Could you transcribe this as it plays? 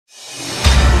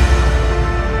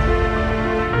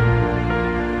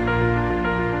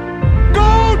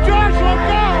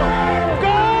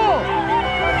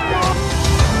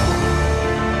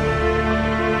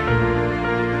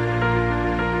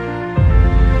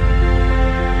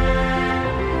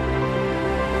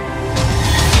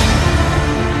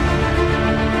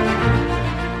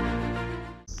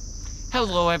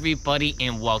everybody,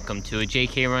 and welcome to a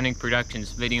JK Running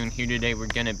Productions video. And here today we're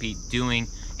going to be doing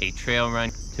a trail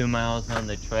run, 2 miles on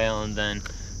the trail and then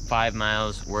 5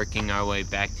 miles working our way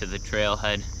back to the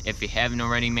trailhead. If you haven't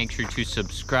already, make sure to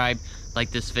subscribe,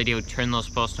 like this video, turn those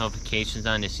post notifications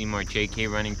on to see more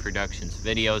JK Running Productions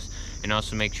videos, and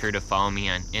also make sure to follow me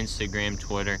on Instagram,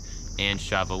 Twitter, and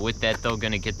Strava. With that though,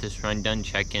 gonna get this run done,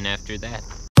 check in after that.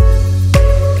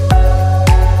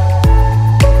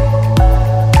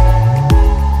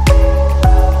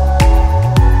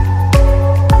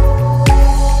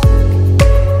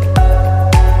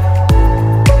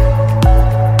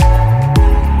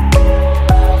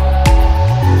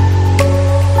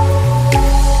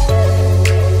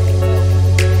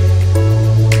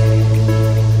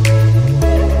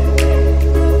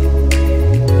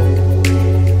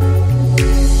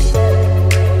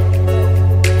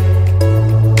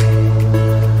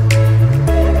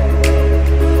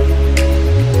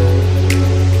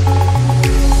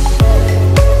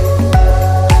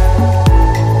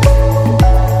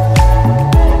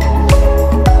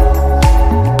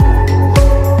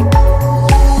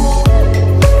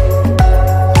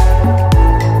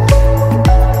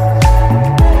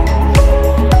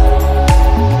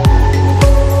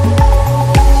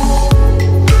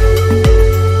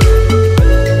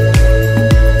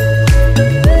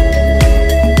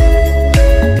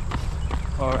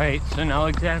 So now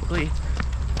exactly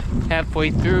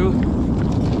halfway through,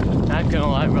 not gonna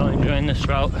lie, really enjoying this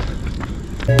route.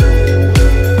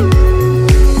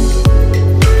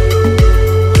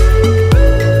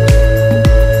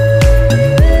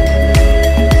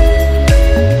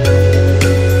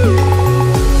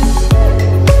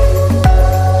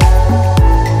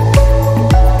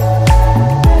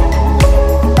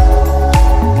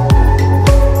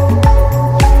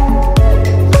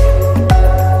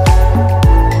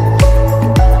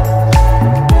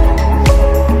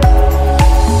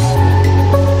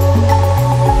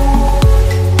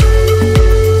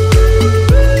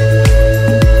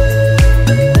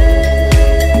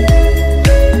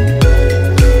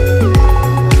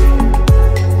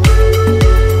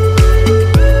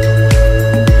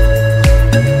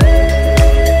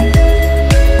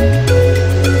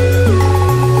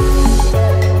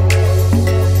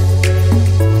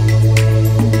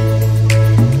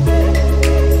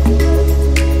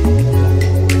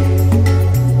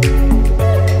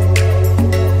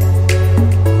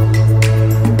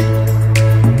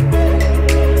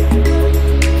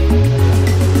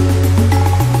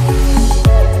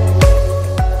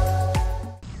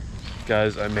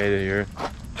 Guys, I made it here.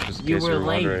 Just in case you were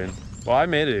wondering. Well, I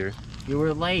made it here. You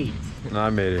were late. No, I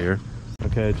made it here.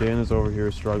 Okay, Jane is over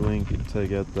here struggling to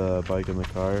get the bike in the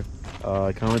car.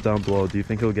 Comment down below, do you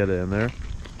think he'll get it in there?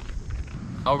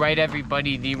 Alright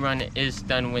everybody, the run is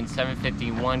done with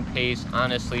 7:51 pace.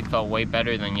 Honestly, felt way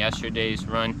better than yesterday's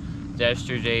run.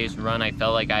 Yesterday's run, I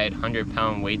felt like I had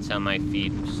 100-pound weights on my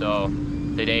feet. So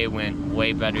today went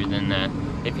way better than that.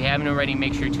 If you haven't already,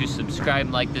 make sure to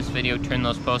subscribe, like this video, turn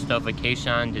those post notifications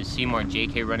on to see more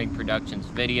JK Running Productions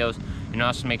videos, and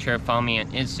also make sure to follow me on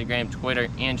Instagram, Twitter,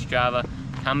 and Strava.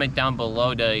 Comment down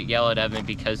below to yell at Evan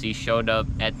because he showed up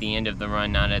at the end of the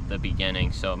run, not at the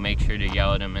beginning, so make sure to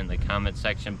yell at him in the comment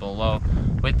section below.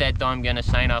 With that though, I'm gonna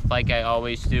sign off like I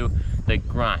always do. The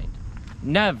grind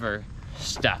never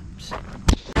stops.